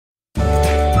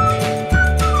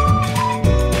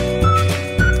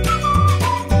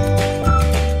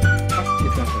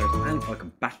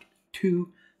to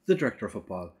the Director of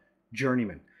Football,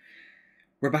 Journeyman.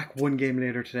 We're back one game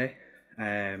later today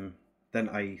than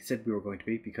I said we were going to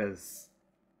be because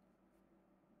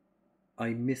I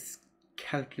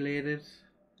miscalculated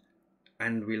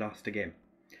and we lost a game.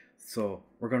 So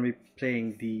we're going to be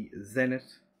playing the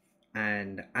Zenit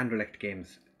and Anderlecht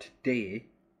games today.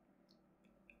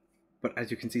 But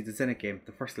as you can see, the Zenit game,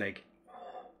 the first leg,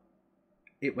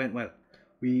 it went well.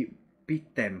 We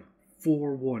beat them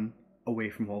 4-1 away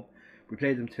from home. We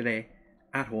played them today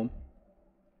at home.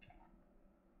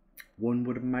 One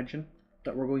would imagine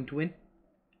that we're going to win,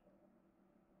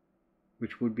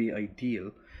 which would be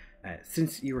ideal.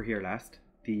 Since you were here last,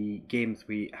 the games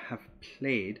we have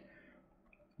played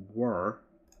were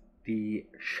the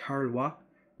Charleroi.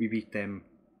 We beat them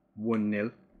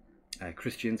 1-0.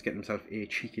 Christians getting himself a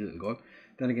cheeky little goal.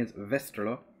 Then against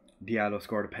Westerlo, Diallo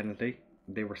scored a penalty.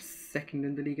 They were second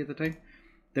in the league at the time.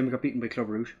 Then we got beaten by Club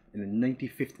Rouge in the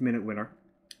 95th minute winner.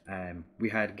 We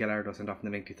had Gallardo sent off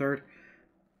in the 93rd,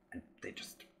 and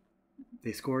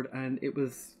they scored, and it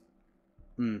was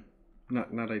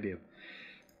not ideal.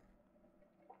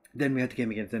 Then we had the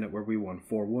game against Zenit where we won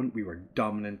 4-1. We were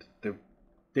dominant.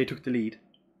 They took the lead.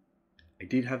 I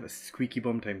did have a squeaky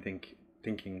bum time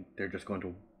thinking they're just going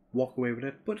to walk away with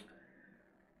it, but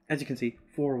as you can see,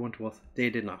 4-1 to us. They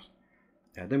did not.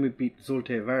 Then we beat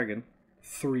Zulte Waregem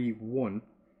 3-1.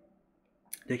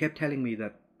 They kept telling me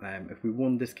that if we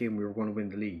won this game, we were going to win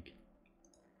the league.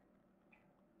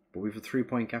 But we have a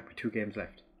 3-point gap with 2 games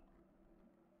left.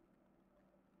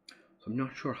 So I'm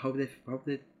not sure how they thought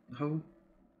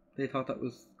that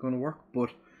was going to work.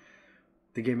 But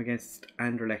the game against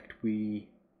Anderlecht, we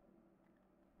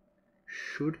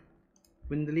should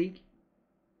win the league.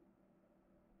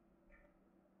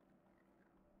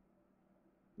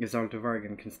 If Zulte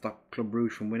Waregem can stop Club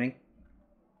Rouge from winning,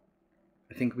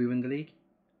 I think we win the league.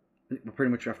 We're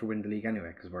pretty much have to win the league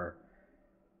anyway because we're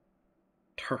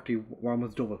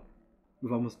almost double.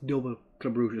 We've almost double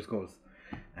Club Rouge's goals.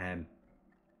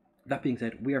 That being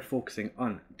said, we are focusing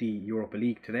on the Europa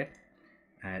League today.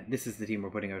 This is the team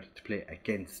we're putting out to play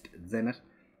against Zenit.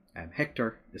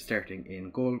 Hector is starting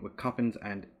in goal with Coppens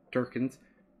and Durkins.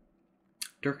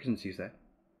 Durkins, you say?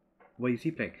 Why is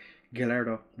he playing?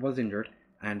 Gallardo was injured,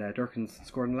 and Durkins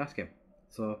scored in the last game.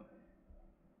 So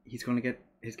he's going to get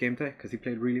his game today because he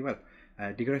played really well.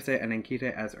 Digrese and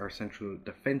Enkite as our central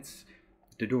defence.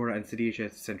 Dodora and Sidija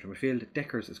as central midfield.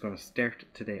 Deckers is going to start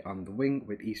today on the wing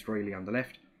with East Riley on the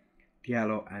left.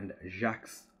 Diallo and Jacques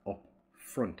up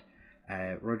front.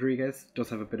 Rodriguez does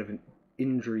have a bit of an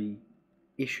injury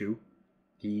issue.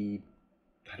 He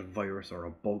had a virus or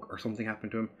a bug or something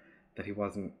happened to him that he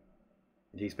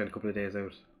spent a couple of days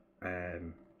out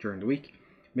during the week.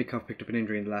 Mikov picked up an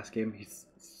injury in the last game. He's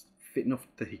fit enough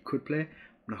that he could play.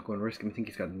 I'm not going to risk him. I think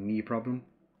he's got a knee problem.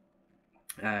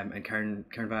 And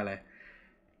Carnvale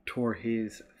tore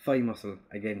his thigh muscle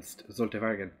against Zulte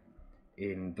Waregem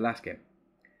in the last game.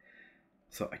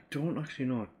 So I don't actually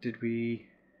know.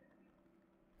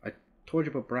 I told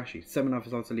you about Brashi. Semenov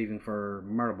is also leaving for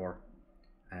Maribor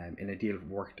in a deal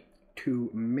worth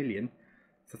 2 million.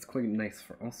 So that's quite nice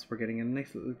for us. We're getting a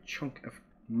nice little chunk of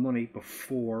money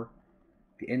before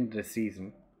the end of the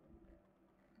season.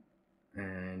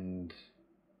 And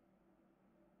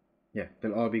yeah,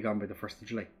 they'll all be gone by the 1st of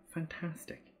July.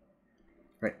 Fantastic.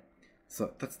 Right,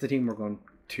 so that's the team we're going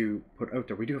to put out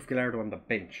there. We do have Gallardo on the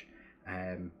bench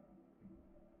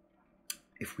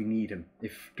if we need him.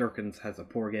 If Durkins has a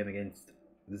poor game against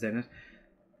Zenit,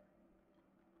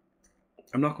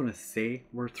 I'm not going to say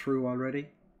we're through already.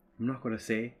 I'm not going to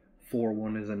say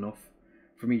 4-1 is enough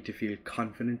for me to feel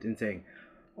confident in saying,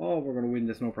 oh, we're going to win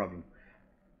this, no problem.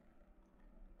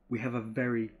 We have a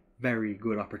very, very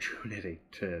good opportunity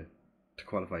to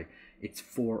qualify. It's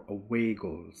 4 away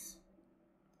goals.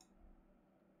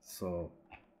 So,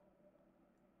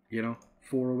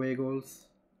 4 away goals.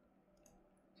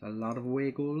 It's a lot of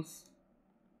away goals.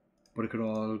 But it could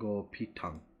all go Pete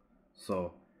Tong.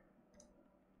 So,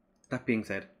 that being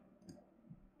said,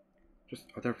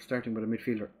 they're starting with a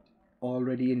midfielder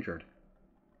already injured.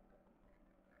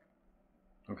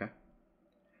 Okay.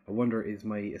 I wonder, is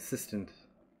my assistant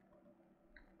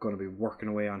going to be working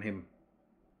away on him?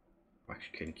 I'm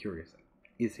actually kind of curious.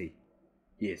 Is he?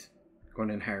 He is. Going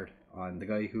in hard on the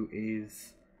guy who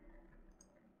is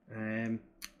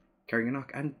carrying a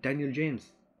knock. And Daniel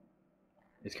James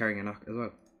is carrying a knock as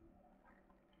well.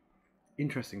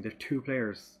 Interesting. There are 2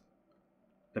 players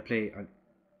that play on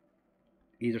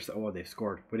either side. Oh, they've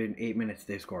scored. Within 8 minutes,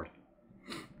 they've scored.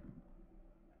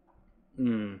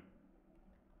 Olsen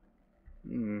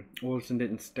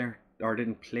didn't start or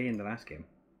didn't play in the last game.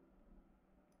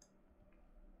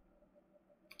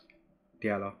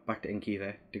 Diallo, back to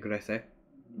Nkite, Degresse,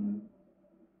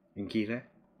 Nkite,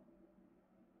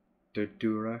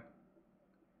 Dodura,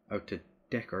 out to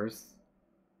Deckers.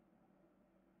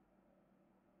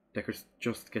 Deckers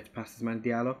just gets past his man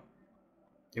Diallo.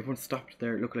 Everyone stopped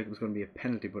there. It looked like it was going to be a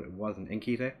penalty, but it wasn't.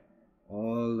 Nkite,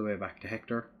 all the way back to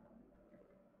Hector.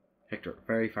 Hector,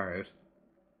 very far out.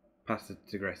 Past it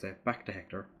to Degresse, back to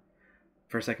Hector.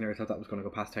 For a second there, I thought that was going to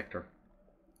go past Hector.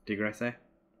 Degresse,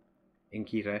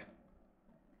 Nkite,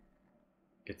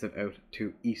 gets it out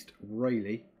to East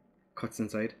Riley, cuts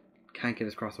inside, can't get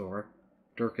his crossover.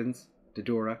 Durkins,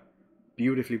 Dodura,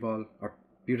 beautifully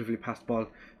passed ball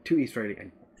to East Riley,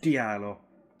 and Diallo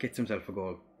gets himself a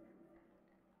goal.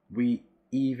 We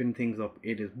even things up.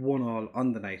 It is 1-1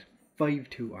 on the night,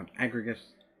 5-2 on aggregate.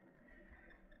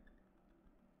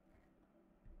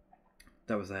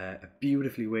 That was a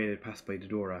beautifully weighted pass by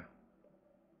Dodura.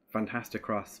 Fantastic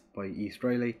cross by East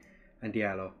Riley, and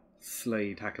Diallo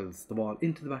slide tackles the ball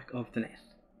into the back of the net.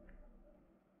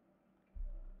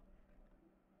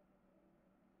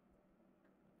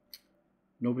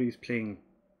 Nobody's playing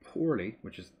poorly,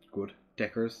 which is good.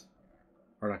 Durkins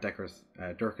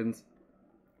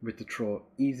with the throw,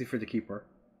 easy for the keeper.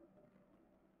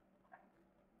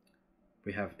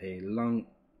 We have a long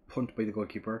punt by the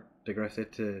goalkeeper. Degresse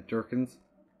to Durkins,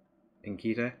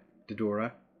 Nkite,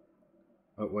 Dodura,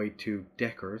 out wide to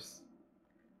Deckers,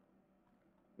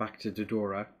 back to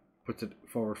Dodura, puts it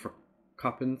forward for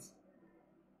Coppins,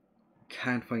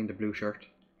 can't find the blue shirt,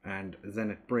 and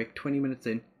Zenit break 20 minutes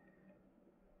in.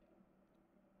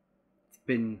 It's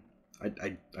been,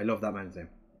 I love that man's name.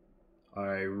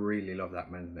 I really love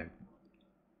that man's name.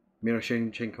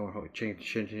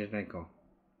 Miroshchenko.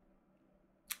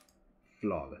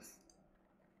 Flawless.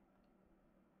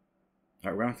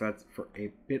 Alright, we're on to lads for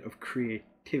a bit of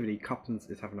creativity. Coppins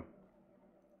is having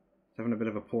a bit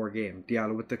of a poor game.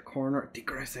 Diallo with the corner.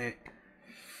 Degresse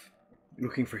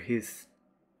looking for his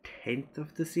 10th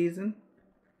of the season.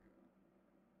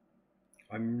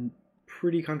 I'm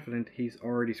pretty confident he's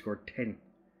already scored 10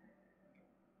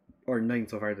 or 9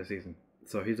 so far this season.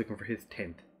 So he's looking for his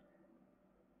 10th.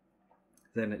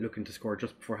 Then looking to score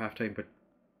just before half time, but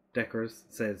Deckers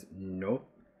says no.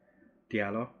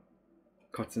 Diallo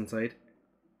cuts inside.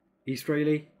 East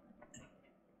Riley,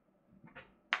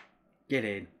 get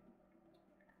in.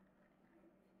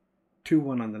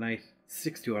 2-1 on the night,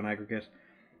 6-2 on aggregate.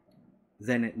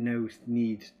 Zenit now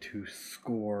need to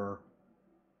score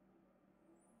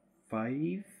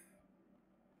 5.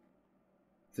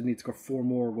 So they need to score 4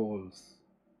 more goals.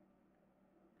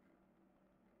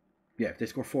 Yeah, if they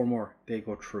score 4 more, they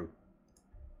go through.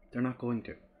 They're not going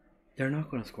to. They're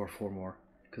not going to score 4 more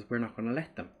because we're not going to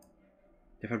let them.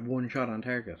 They've had 1 shot on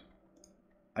target.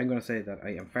 I'm going to say that I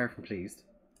am far from pleased.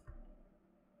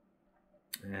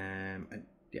 And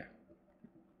yeah,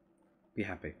 be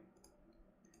happy.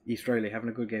 East Riley having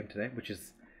a good game today, which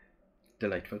is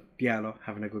delightful. Diallo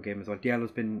having a good game as well.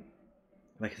 Diallo's been,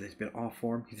 like I said, he's been off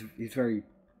form. He's very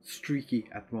streaky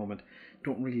at the moment.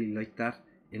 Don't really like that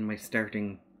in my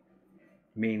starting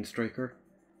main striker.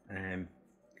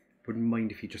 Wouldn't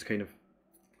mind if he just kind of,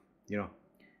 you know,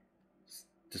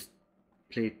 just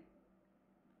played,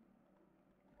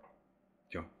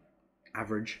 you know,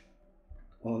 average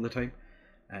all the time.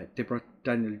 They brought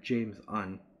Daniel James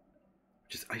on.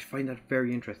 I find that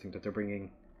very interesting that they're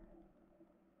bringing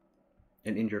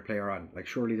an injured player on. Like,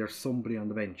 surely there's somebody on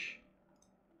the bench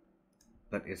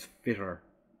that is fitter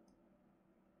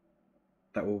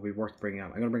that will be worth bringing on.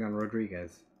 I'm going to bring on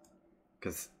Rodriguez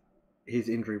because his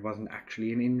injury wasn't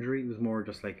actually an injury. It was more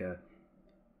just like a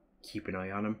keep an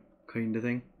eye on him kind of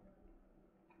thing.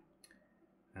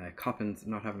 Coppins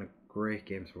not having a great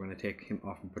game, so we're going to take him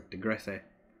off and put Degresse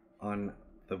on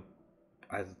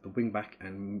as the wing back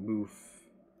and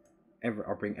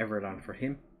bring Everett on for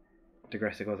him.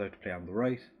 Degresse goes out to play on the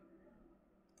right.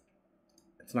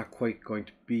 It's not quite going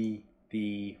to be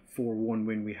the 4-1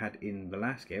 win we had in the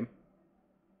last game,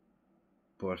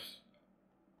 but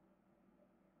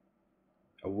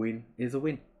a win is a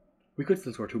win. We could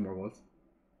still score 2 more goals.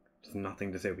 There's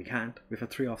nothing to say we can't. We've had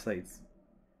 3 offsides.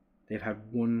 They've had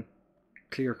 1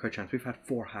 clear-cut chance. We've had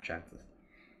 4 half chances.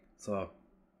 So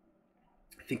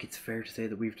I think it's fair to say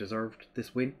that we've deserved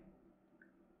this win.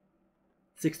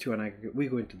 6-2 on aggregate. We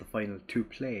go into the final to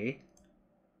play.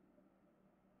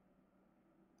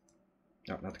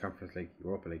 No, not the Conference League,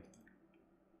 Europa League.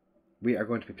 We are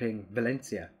going to be playing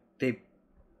Valencia. They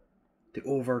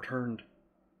overturned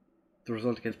the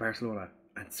result against Barcelona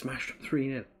and smashed them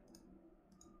 3-0.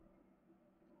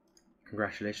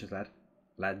 Congratulations,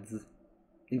 lads.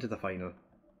 Into the final.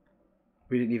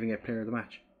 We didn't even get player of the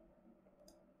match.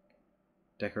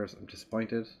 Deckers, I'm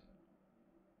disappointed.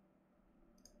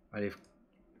 I leave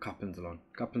Coppins alone.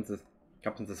 Coppins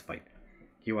is fine.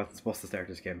 He wasn't supposed to start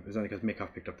this game. It was only because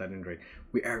Mikov picked up that injury.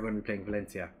 We are going to be playing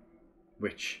Valencia,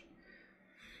 which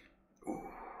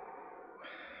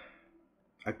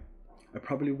I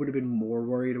probably would have been more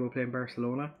worried about playing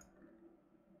Barcelona,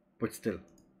 but still.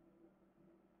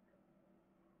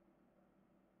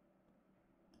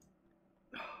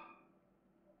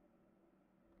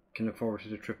 Can look forward to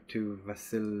the trip to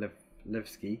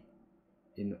Vasilevsky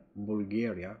in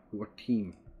Bulgaria. What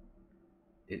team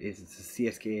it is? It's the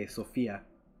CSKA Sofia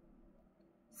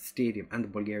Stadium and the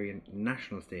Bulgarian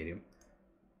National Stadium.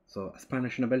 So a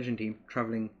Spanish and a Belgian team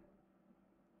travelling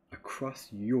across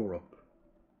Europe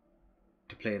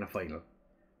to play in a final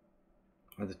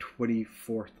on the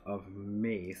 24th of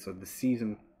May. So the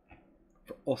season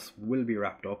for us will be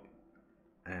wrapped up.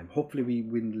 Hopefully we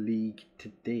win the league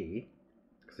today,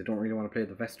 because I don't really want to play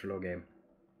the Westerlo game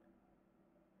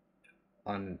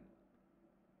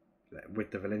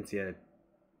with the Valencia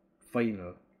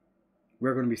final.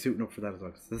 We're going to be suiting up for that as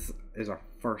well, because this is our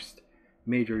first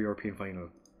major European final,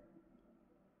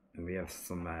 and we have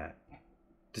some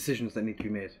decisions that need to be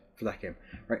made for that game.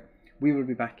 Right, we will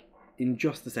be back in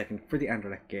just a second for the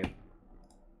Anderlecht game,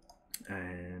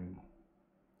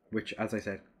 which, as I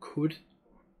said, could,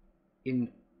 in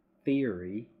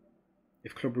theory,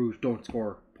 if Club Brugge don't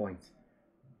score points,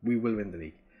 we will win the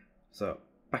league. So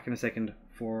back in a second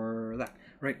for that.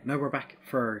 Right, now we're back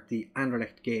for the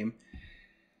Anderlecht game.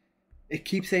 It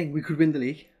keeps saying we could win the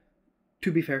league.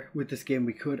 To be fair, with this game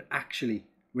we could actually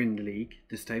win the league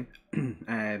this time.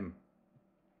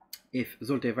 If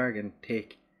Zulte Waregem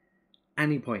take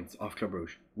any points off Club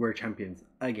Brugge, we're champions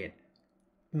again.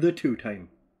 The two-time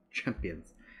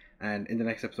champions. And in the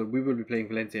next episode we will be playing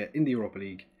Valencia in the Europa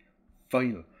League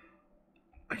final.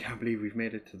 I can't believe we've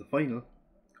made it to the final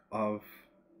of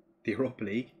the Europa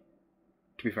League.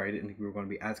 To be fair, I didn't think we were going to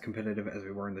be as competitive as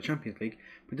we were in the Champions League,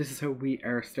 but this is how we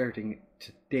are starting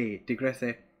today. De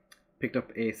Gresse picked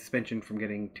up a suspension from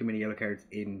getting too many yellow cards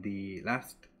in the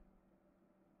last...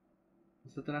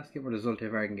 Was it the last game or the Zulte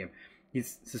Waregem game?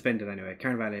 He's suspended anyway.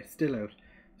 Carnevale still out,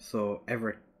 so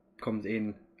Everett comes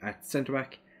in at centre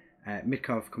back.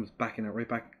 Mitkov comes back in at right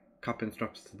back. Coppins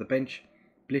drops to the bench.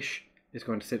 Blish is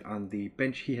going to sit on the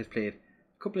bench. He has played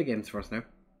a couple of games for us now.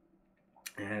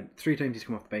 3 times he's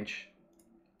come off the bench.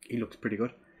 He looks pretty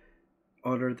good.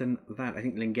 Other than that, I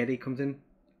think Linghetti comes in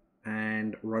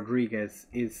and Rodriguez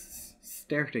is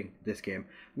starting this game.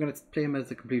 I'm going to play him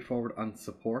as a complete forward on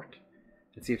support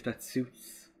and see if that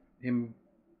suits him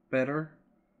better.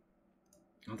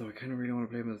 Although I kind of really want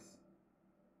to play him as...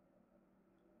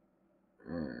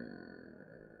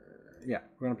 yeah,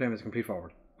 we're going to play him as a complete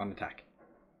forward on attack.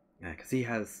 Because he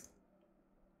has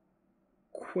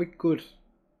quite good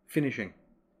finishing.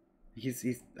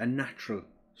 He's a natural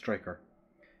striker.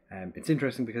 It's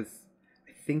interesting because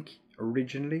I think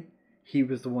originally he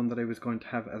was the one that I was going to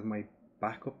have as my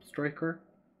backup striker,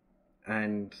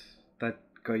 and that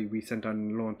guy we sent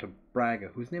on loan to Braga,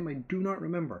 whose name I do not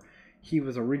remember, he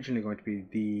was originally going to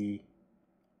be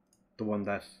the one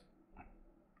that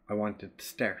I wanted to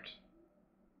start.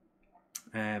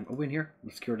 A win here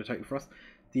will secure the title for us.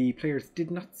 The players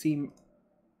did not seem,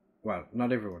 well,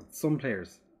 not everyone, some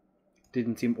players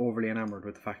didn't seem overly enamoured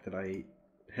with the fact that I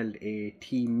held a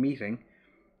team meeting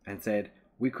and said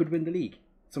we could win the league.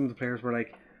 Some of the players were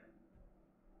like,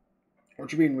 what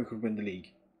do you mean we could win the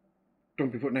league?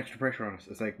 Don't be putting extra pressure on us.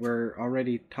 It's like, we're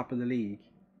already top of the league.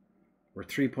 We're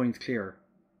 3 points clear.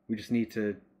 We just need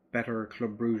to better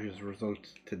Club Brugge's result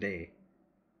today.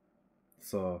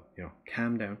 So, you know,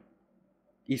 calm down.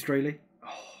 East Riley,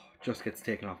 just gets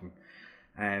taken off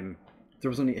him. There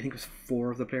was only, I think it was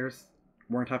 4 of the players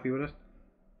weren't happy with it,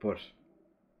 but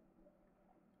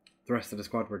the rest of the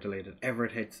squad were delighted.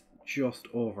 Everett heads just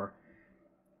over.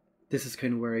 This is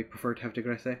kind of where I prefer to have De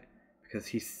Gresse, because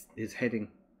his heading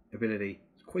ability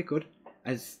is quite good,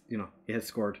 as you know, he has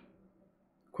scored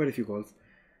quite a few goals,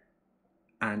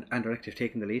 and Anderlecht have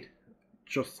taken the lead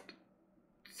just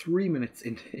 3 minutes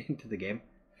into the game.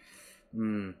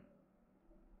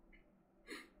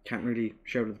 Can't really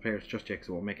shout at the players just yet because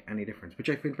it won't make any difference, which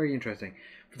I find very interesting.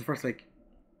 For the first like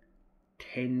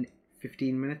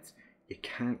 10-15 minutes you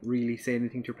can't really say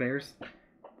anything to your players,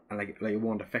 and like it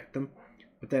won't affect them,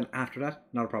 but then after that,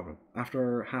 not a problem.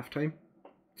 After half time,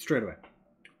 straight away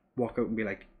walk out and be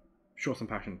like, show some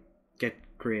passion, get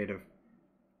creative,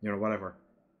 you know, whatever.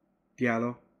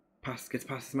 Diallo gets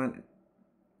past his man,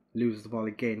 loses the ball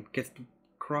again, gets the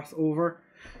cross over.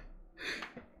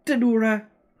 Danura.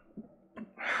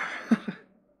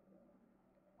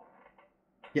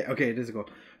 Yeah, okay, it is a goal.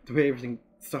 The way everything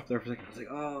stopped there for a second, I was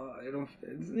like, oh, I don't...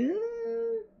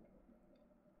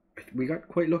 we got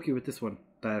quite lucky with this one,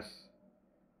 that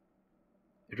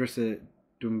Idrissa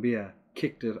Doumbia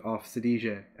kicked it off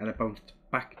Sidija and it bounced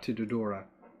back to Dodora.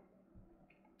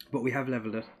 But we have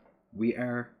levelled it. We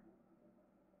are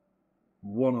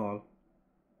 1-1.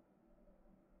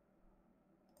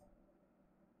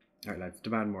 Alright lads,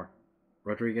 demand more.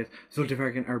 Rodriguez,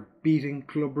 Zultevargan are beating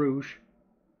Club Rouge.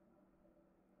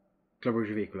 Club Rouge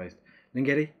have equalised.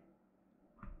 Linghetti.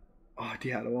 Oh,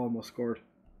 Diallo almost scored.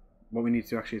 What we need to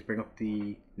do actually is bring up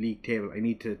the league table. I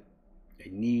need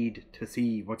to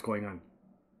see what's going on.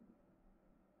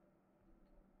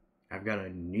 I've got a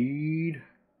need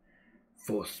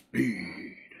for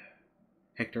speed.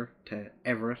 Hector to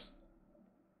Everett.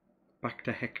 Back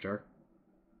to Hector.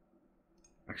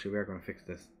 Actually, we are going to fix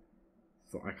this,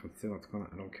 so I can see what's going on.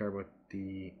 I don't care about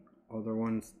the other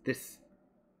ones. This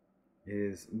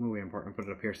is muy important. Put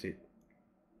it up here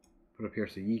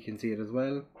so you can see it as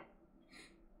well.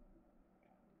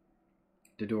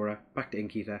 Dodora, back to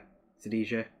Inkita.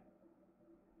 Sidija.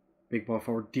 Big ball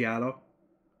forward. Diallo.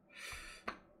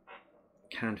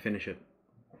 Can't finish it.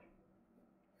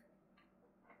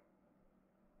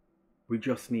 We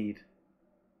just need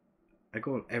a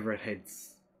goal. Everett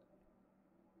heads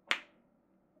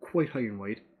quite high and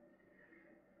wide.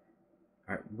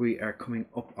 Alright, we are coming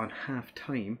up on half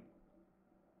time.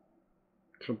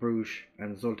 Club Rouge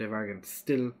and Zulte Waregem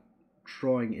still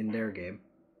drawing in their game.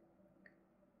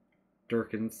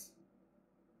 Durkins.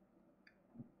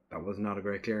 That was not a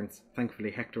great clearance.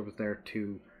 Thankfully Hector was there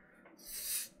to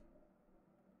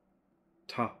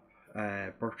stop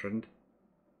Bertrand.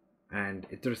 And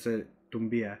Idrissa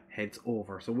Doumbia heads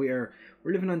over. So we're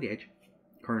living on the edge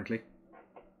currently.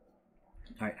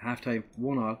 Alright, half time,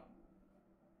 1-1.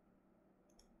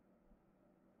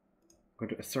 Going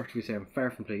to assertively say I'm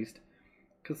far from pleased,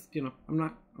 because you know I'm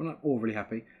not overly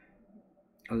happy.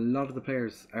 A lot of the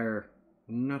players are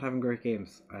not having great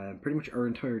games. Pretty much our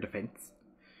entire defence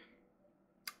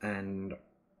and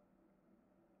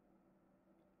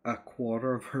a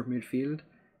quarter of our midfield,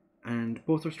 and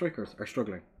both our strikers are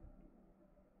struggling.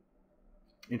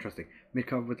 Interesting.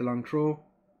 Mitkov with the long throw,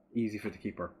 easy for the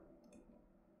keeper.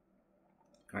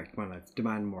 Alright, come on lads,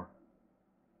 demand more.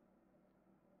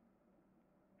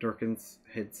 Durkins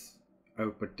heads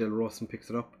out, but Dilrosun picks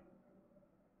it up.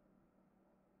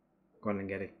 Go on and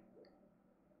get it.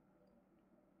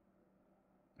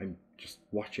 I'm just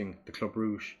watching the Club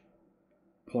Rouge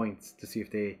points to see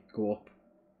if they go up.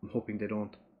 I'm hoping they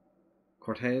don't.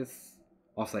 Cortez,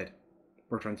 offside.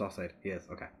 Bertrand's offside. He is,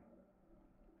 okay.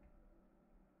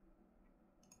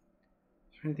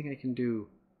 Is there anything I can do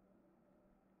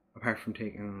apart from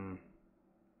taking...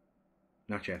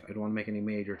 Not yet. I don't want to make any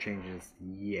major changes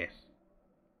yet.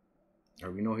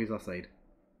 Or we know he's offside.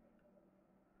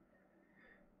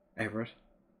 Everett.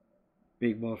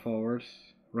 Big ball forward.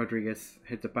 Rodriguez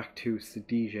hits it back to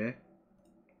Sidija.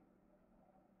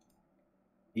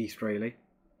 East Riley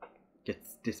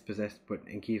gets dispossessed, but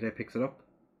Inkita picks it up.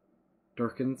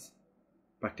 Durkins.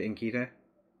 Back to Inkita.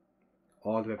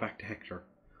 All the way back to Hector.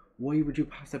 Why would you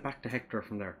pass it back to Hector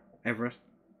from there? Everett.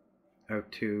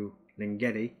 Out to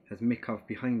Linghetti, has Mitkov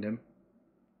behind him.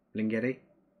 Linghetti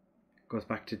goes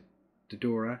back to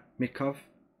Dodora. Mitkov,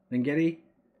 Linghetti,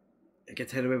 it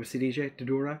gets headed away with Sidija.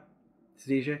 Dodora,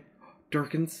 Sidija,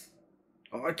 Durkins.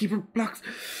 Oh, keeper blocks.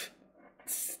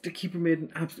 The keeper made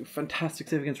an absolute fantastic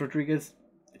save against Rodriguez.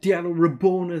 Diallo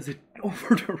Rabonas it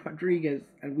over to Rodriguez,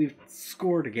 and we've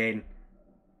scored again.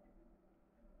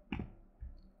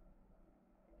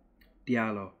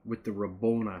 Diallo with the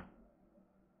Rabona.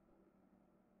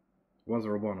 It was a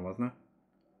Rabona, wasn't it?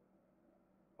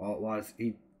 Oh, it was.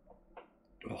 He.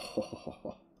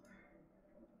 Oh.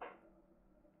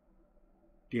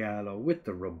 Diallo with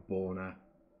the Rabona.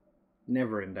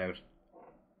 Never in doubt.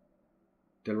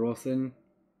 Dilrosun.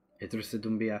 Idrissa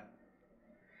Doumbia.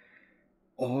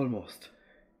 Almost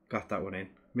got that one in.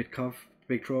 Mitkov,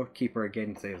 big throw. Keeper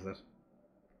again saves it.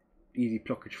 Easy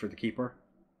pluckage for the keeper.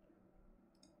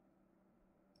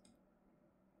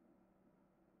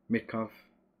 Mitkov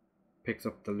picks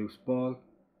up the loose ball.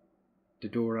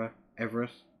 Dodora, Everett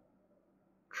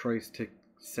tries to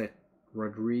set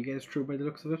Rodriguez through by the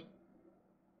looks of it.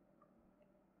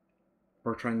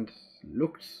 Bertrand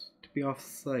looked to be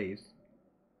offside,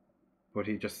 but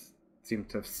he just seemed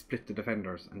to have split the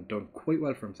defenders and done quite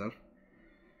well for himself.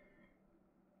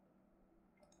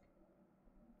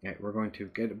 Yeah, we're going to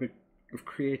get a bit of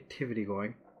creativity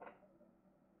going.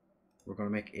 We're going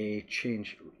to make a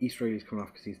change. East Riley's coming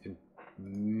off because he's been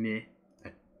meh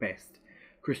at best.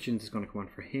 Christians is going to come on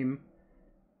for him.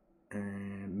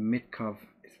 Mitkov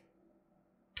is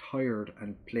tired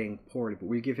and playing poorly, but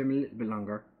we'll give him a little bit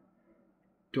longer.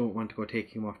 don't want to go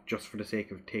taking him off just for the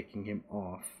sake of taking him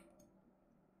off.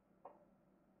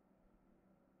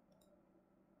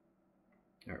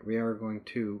 Alright, we are going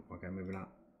to... Okay, maybe not.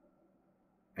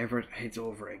 Everett heads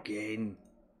over again.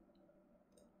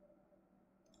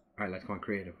 Alright, let's go on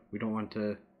creative. We don't want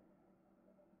to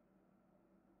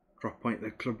drop point.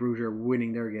 The Club Brugge are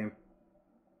winning their game.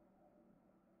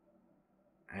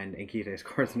 And Nkita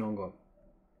scores an own goal.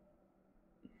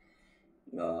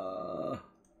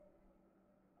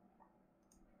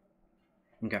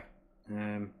 Okay.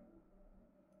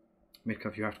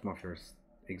 Midcuff, you have to come off. You're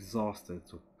exhausted.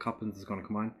 So Coppins is going to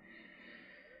come on.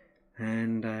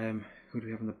 And who do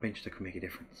we have on the bench that could make a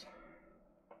difference?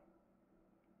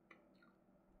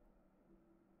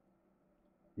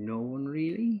 No one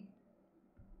really.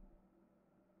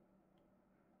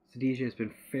 Sadija has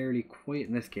been fairly quiet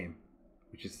in this game,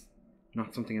 which is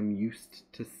not something I'm used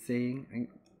to saying.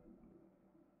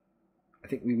 I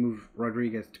think we move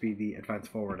Rodriguez to be the advanced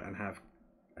forward and have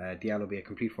Diallo be a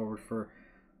complete forward for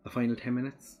the final 10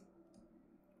 minutes.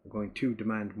 We're going to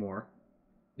demand more.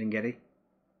 Linghetti.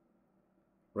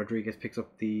 Rodriguez picks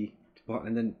up the ball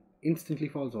and then instantly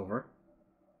falls over.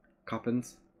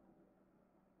 Coppins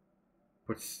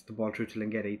puts the ball through to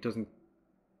Linghetti. Doesn't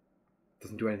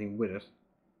do anything with it,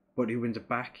 but he wins it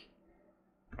back.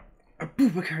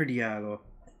 Abubakar Diallo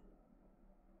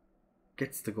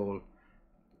gets the goal.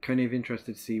 Kind of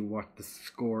interested to see what the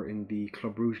score in the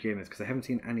Club Brugge game is, because I haven't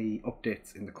seen any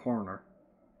updates in the corner.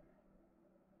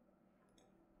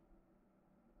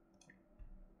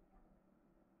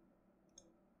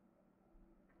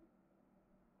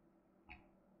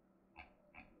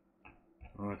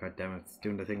 Oh god damn it, it's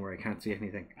doing the thing where I can't see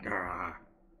anything. Grrr.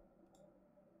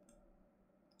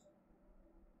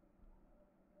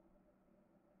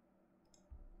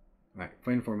 Right,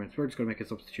 final 4 minutes. We're just going to make a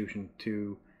substitution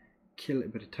to kill a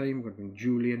bit of time. We're going to bring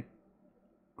Julian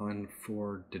on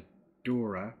for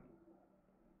Dodora,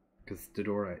 because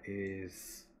Dodora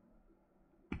is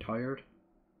tired.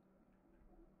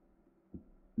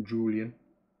 Julian.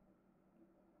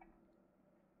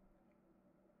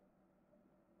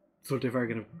 Zulte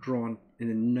Vargan have drawn in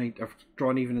the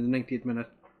drawn even in the 90th minute.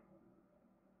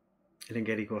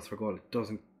 Linghetti goes for goal. It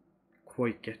doesn't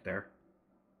quite get there.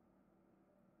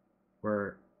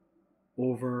 We're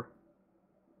over.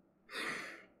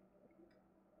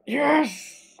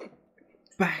 Yes!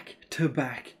 Back to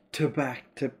back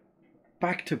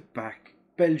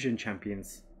Belgian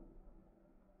champions.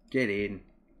 Get in.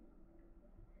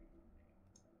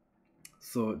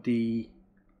 So the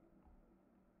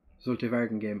Zulte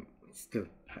Vargan game, still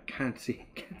can't see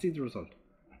the result.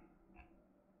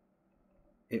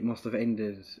 It must have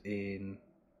ended in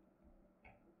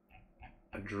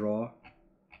a draw.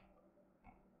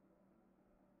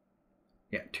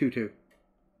 Yeah, 2-2.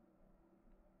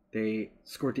 They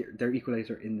scored their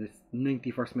equaliser in the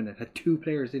 91st minute. Had 2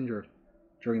 players injured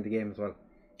during the game as well.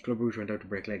 Club Brugge went out to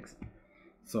break legs.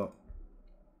 So,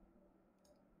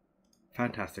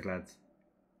 fantastic lads.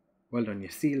 Well done, you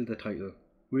sealed the title.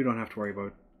 We don't have to worry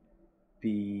about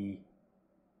the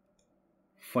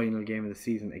final game of the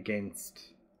season against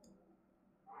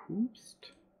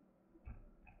Hoopst?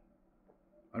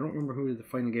 I don't remember who the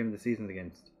final game of the season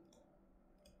against.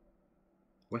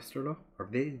 Westerlo? Or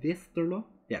Westerlo?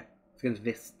 Yeah, it's against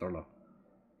Westerlo.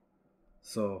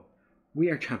 So, we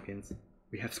are champions.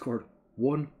 We have scored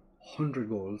 100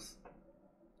 goals.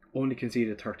 Only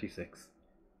conceded 36.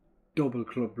 Double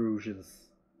Club Brugge's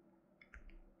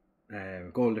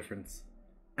goal difference.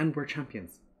 And we're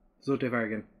champions. Zulte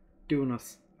Vargan doing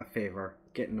us a favour,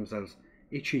 getting themselves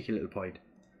a cheeky little point.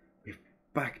 We've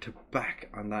back to back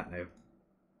on that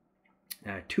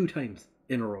now. 2 times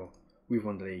in a row we've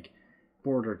won the league.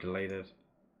 Board are delighted.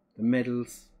 The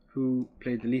medals, who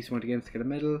played the least went against to get a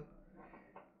medal?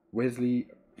 Wesley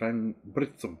van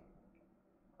Britsum.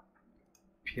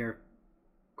 Pierre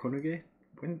Koenig?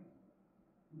 When?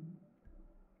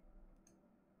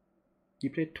 He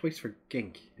played twice for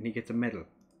Genk and he gets a medal,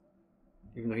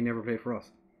 even though he never played for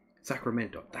us.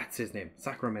 Sacramento, that's his name,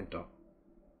 Sacramento.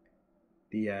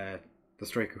 The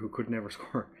striker who could never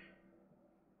score.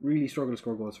 Really struggled to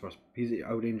score goals for us. He's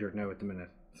out injured now at the minute,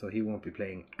 so he won't be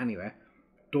playing anyway.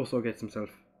 Doso gets himself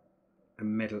a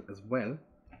medal as well.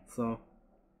 So,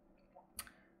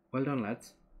 well done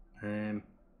lads.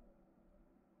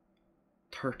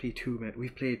 32 medals.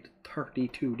 We've played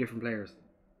 32 different players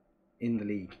in the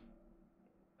league.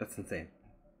 That's insane.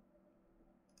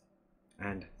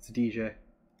 And Sadija,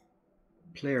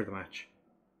 player of the match.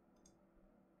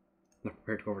 Not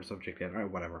prepared to cover the subject yet, or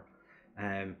whatever.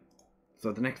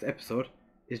 So the next episode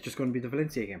is just going to be the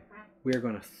Valencia game. We're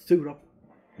going to suit up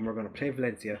and we're going to play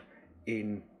Valencia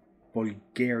in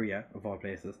Bulgaria, of all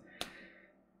places.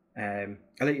 I'll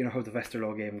let you know how the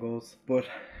Westerlo game goes, but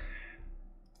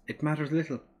it matters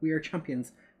little. We are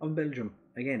champions of Belgium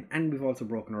again, and we've also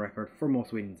broken a record for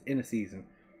most wins in a season.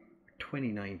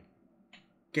 29.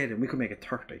 Get it, we could make it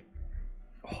 30.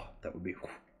 Oh, that would be...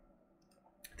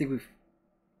 I think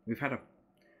we've had a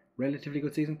relatively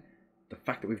good season. The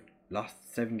fact that we've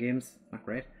lost 7 games, not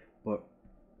great, but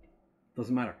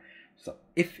doesn't matter. So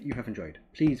if you have enjoyed,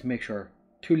 please make sure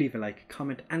to leave a like,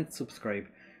 comment and subscribe.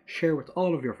 Share with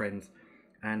all of your friends,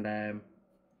 and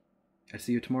I'll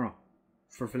see you tomorrow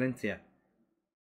for Valencia.